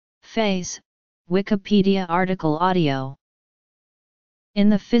Phase, Wikipedia article audio. In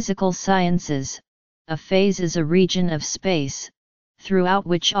the physical sciences, a phase is a region of space, throughout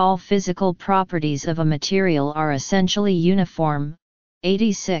which all physical properties of a material are essentially uniform.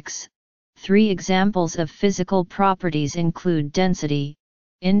 86. Three examples of physical properties include density,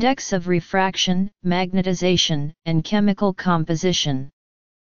 index of refraction, magnetization, and chemical composition.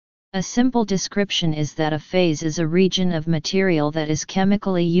 A simple description is that a phase is a region of material that is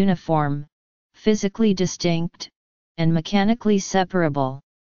chemically uniform, physically distinct, and mechanically separable.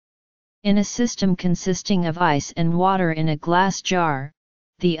 In a system consisting of ice and water in a glass jar,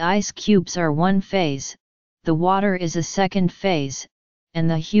 the ice cubes are one phase, the water is a second phase, and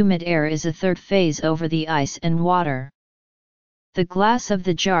the humid air is a third phase over the ice and water. The glass of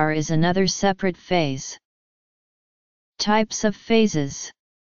the jar is another separate phase. Types of phases.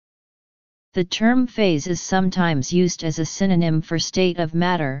 The term phase is sometimes used as a synonym for state of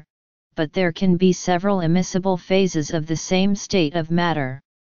matter, but there can be several immiscible phases of the same state of matter.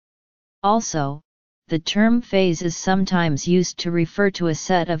 Also, the term phase is sometimes used to refer to a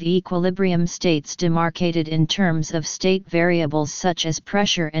set of equilibrium states demarcated in terms of state variables such as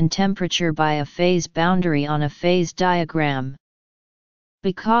pressure and temperature by a phase boundary on a phase diagram.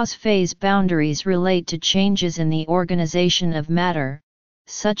 Because phase boundaries relate to changes in the organization of matter,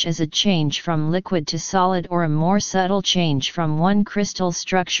 such as a change from liquid to solid or a more subtle change from one crystal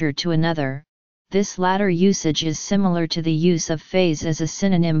structure to another, this latter usage is similar to the use of phase as a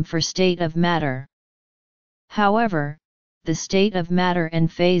synonym for state of matter. However, the state of matter and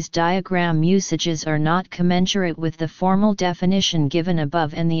phase diagram usages are not commensurate with the formal definition given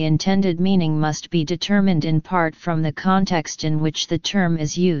above, and the intended meaning must be determined in part from the context in which the term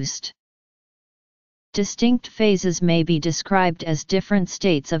is used. Distinct phases may be described as different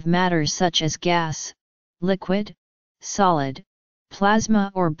states of matter such as gas, liquid, solid,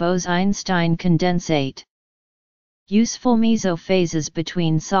 plasma or Bose-Einstein condensate. Useful mesophases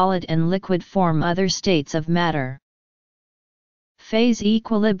between solid and liquid form other states of matter. Phase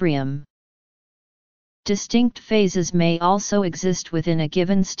equilibrium. Distinct phases may also exist within a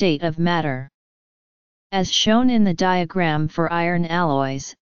given state of matter. As shown in the diagram for iron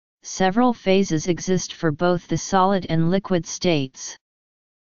alloys, several phases exist for both the solid and liquid states.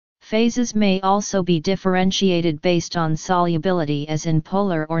 Phases may also be differentiated based on solubility, as in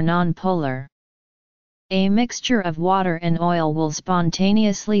polar or nonpolar. A mixture of water and oil will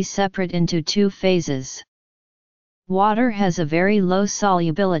spontaneously separate into two phases. Water has a very low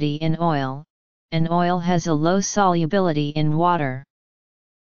solubility in oil, and oil has a low solubility in water.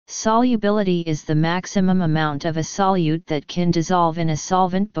 Solubility is the maximum amount of a solute that can dissolve in a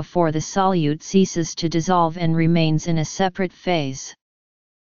solvent before the solute ceases to dissolve and remains in a separate phase.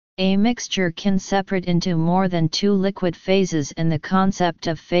 A mixture can separate into more than two liquid phases, and the concept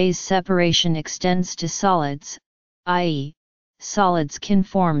of phase separation extends to solids, i.e., solids can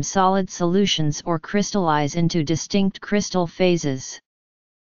form solid solutions or crystallize into distinct crystal phases.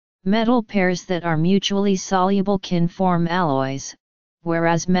 Metal pairs that are mutually soluble can form alloys,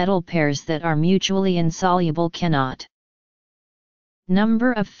 whereas metal pairs that are mutually insoluble cannot.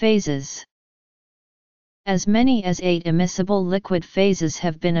 Number of phases. As many as 8 immiscible liquid phases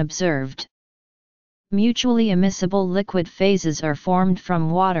have been observed. Mutually immiscible liquid phases are formed from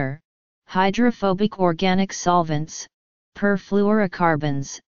water, hydrophobic organic solvents,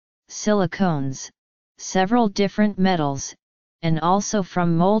 perfluorocarbons, silicones, several different metals, and also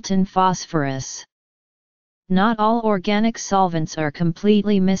from molten phosphorus. Not all organic solvents are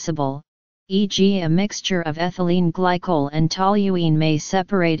completely miscible, e.g. a mixture of ethylene glycol and toluene may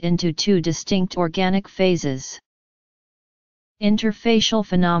separate into two distinct organic phases. Interfacial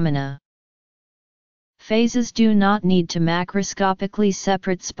phenomena. Phases do not need to macroscopically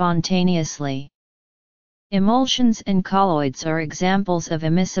separate spontaneously. Emulsions and colloids are examples of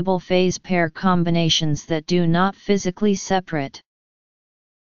immiscible phase pair combinations that do not physically separate.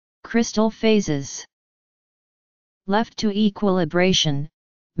 Crystal phases. Left to equilibration,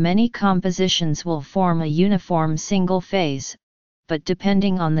 many compositions will form a uniform single phase, but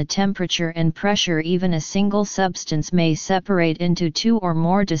depending on the temperature and pressure, even a single substance may separate into two or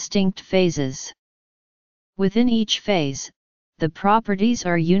more distinct phases. Within each phase, the properties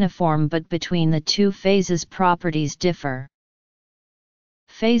are uniform, but between the two phases properties differ.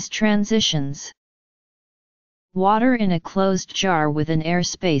 Phase transitions. Water in a closed jar with an air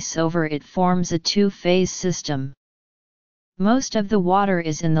space over it forms a two-phase system. Most of the water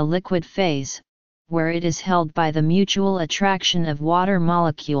is in the liquid phase, where it is held by the mutual attraction of water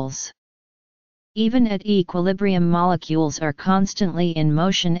molecules. Even at equilibrium, molecules are constantly in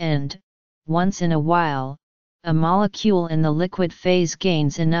motion and, once in a while, a molecule in the liquid phase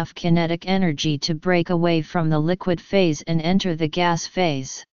gains enough kinetic energy to break away from the liquid phase and enter the gas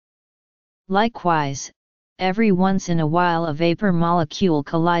phase. Likewise, every once in a while a vapor molecule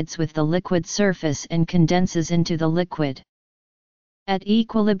collides with the liquid surface and condenses into the liquid. At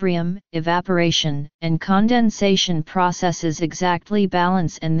equilibrium, evaporation and condensation processes exactly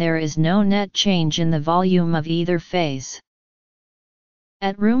balance and there is no net change in the volume of either phase.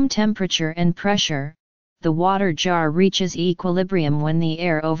 At room temperature and pressure, the water jar reaches equilibrium when the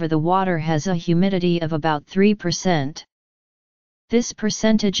air over the water has a humidity of about 3%. This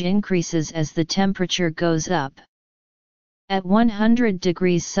percentage increases as the temperature goes up. At 100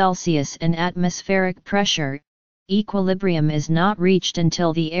 degrees Celsius and atmospheric pressure, equilibrium is not reached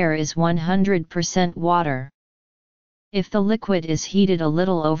until the air is 100% water. If the liquid is heated a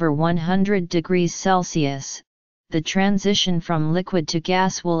little over 100 degrees Celsius, the transition from liquid to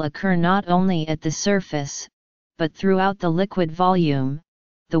gas will occur not only at the surface, but throughout the liquid volume.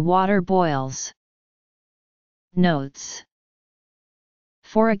 The water boils. Notes: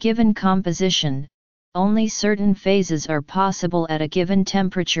 for a given composition, only certain phases are possible at a given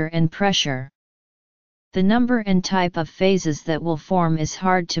temperature and pressure. The number and type of phases that will form is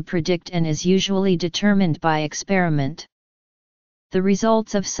hard to predict and is usually determined by experiment. The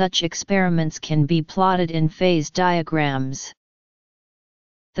results of such experiments can be plotted in phase diagrams.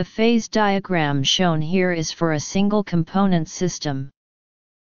 The phase diagram shown here is for a single component system.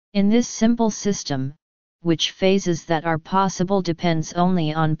 In this simple system, which phases that are possible depends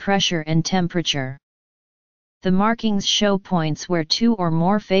only on pressure and temperature. The markings show points where two or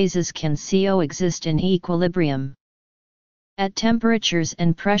more phases can coexist in equilibrium. At temperatures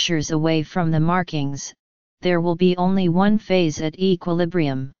and pressures away from the markings, there will be only one phase at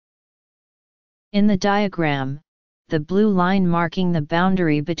equilibrium. In the diagram, the blue line marking the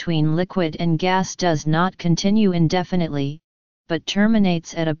boundary between liquid and gas does not continue indefinitely, but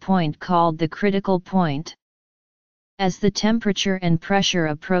terminates at a point called the critical point. As the temperature and pressure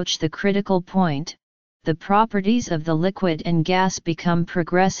approach the critical point, the properties of the liquid and gas become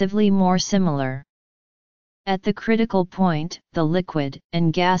progressively more similar. At the critical point, the liquid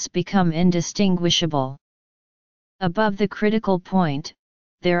and gas become indistinguishable. Above the critical point,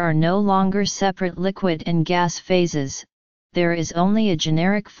 there are no longer separate liquid and gas phases, there is only a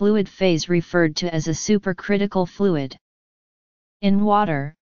generic fluid phase referred to as a supercritical fluid. In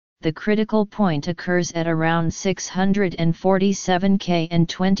water, the critical point occurs at around 647 K and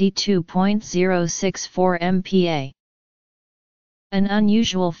 22.064 MPa. An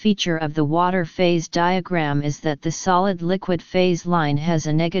unusual feature of the water phase diagram is that the solid-liquid phase line has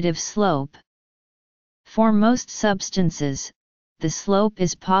a negative slope. For most substances, the slope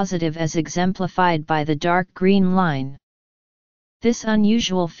is positive as exemplified by the dark green line. This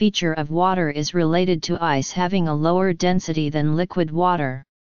unusual feature of water is related to ice having a lower density than liquid water.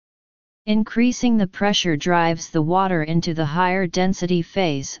 Increasing the pressure drives the water into the higher density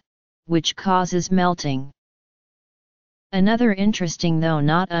phase, which causes melting. Another interesting though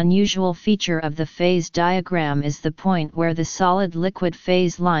not unusual feature of the phase diagram is the point where the solid-liquid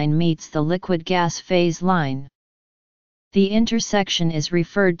phase line meets the liquid-gas phase line. The intersection is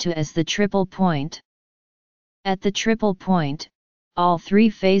referred to as the triple point. At the triple point, all three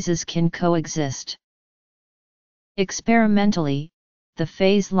phases can coexist. Experimentally, the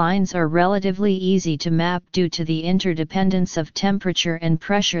phase lines are relatively easy to map due to the interdependence of temperature and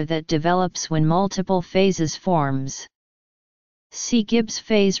pressure that develops when multiple phases forms. See Gibbs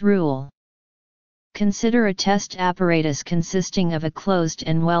phase rule. Consider a test apparatus consisting of a closed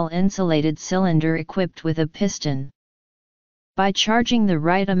and well-insulated cylinder equipped with a piston. By charging the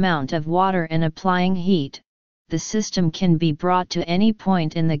right amount of water and applying heat, the system can be brought to any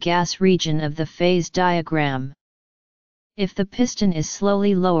point in the gas region of the phase diagram. If the piston is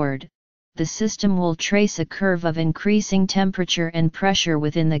slowly lowered, the system will trace a curve of increasing temperature and pressure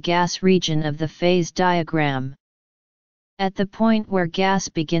within the gas region of the phase diagram. At the point where gas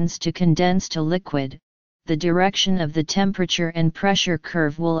begins to condense to liquid, the direction of the temperature and pressure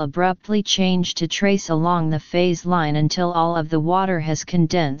curve will abruptly change to trace along the phase line until all of the water has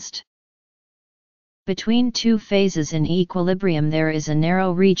condensed. Between two phases in equilibrium there is a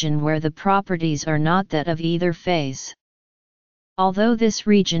narrow region where the properties are not that of either phase. Although this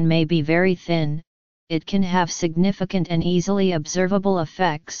region may be very thin, it can have significant and easily observable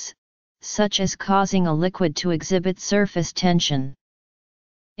effects, such as causing a liquid to exhibit surface tension.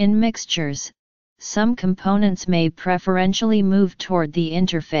 In mixtures, some components may preferentially move toward the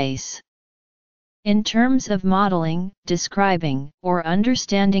interface. In terms of modeling, describing, or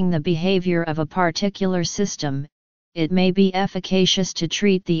understanding the behavior of a particular system, it may be efficacious to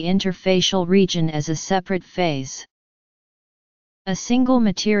treat the interfacial region as a separate phase. A single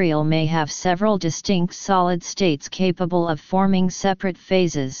material may have several distinct solid states capable of forming separate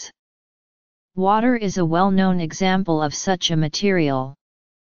phases. Water is a well-known example of such a material.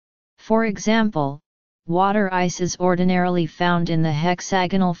 For example, water ice is ordinarily found in the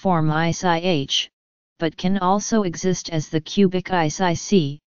hexagonal form ice IH, but can also exist as the cubic ice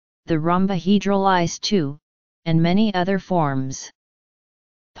IC, the rhombohedral ice II, and many other forms.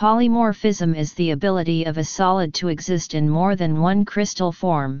 Polymorphism is the ability of a solid to exist in more than one crystal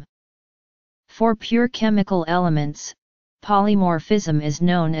form. For pure chemical elements, polymorphism is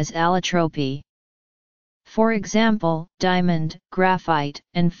known as allotropy. For example, diamond, graphite,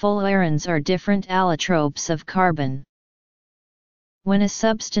 and fullerenes are different allotropes of carbon. When a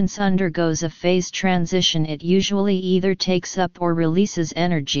substance undergoes a phase transition, it usually either takes up or releases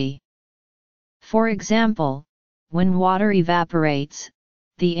energy. For example, when water evaporates,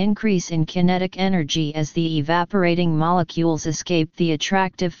 the increase in kinetic energy as the evaporating molecules escape the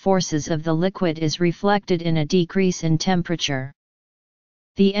attractive forces of the liquid is reflected in a decrease in temperature.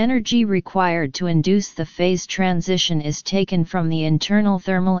 The energy required to induce the phase transition is taken from the internal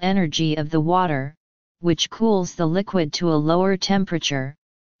thermal energy of the water, which cools the liquid to a lower temperature,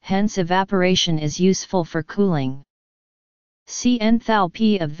 hence evaporation is useful for cooling. See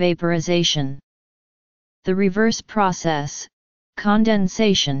enthalpy of vaporization. The reverse process,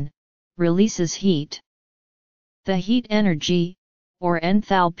 condensation, releases heat. The heat energy, or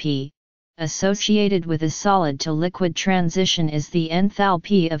enthalpy, associated with a solid to liquid transition is the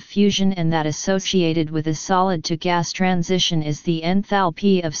enthalpy of fusion, and that associated with a solid to gas transition is the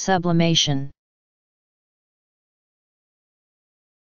enthalpy of sublimation.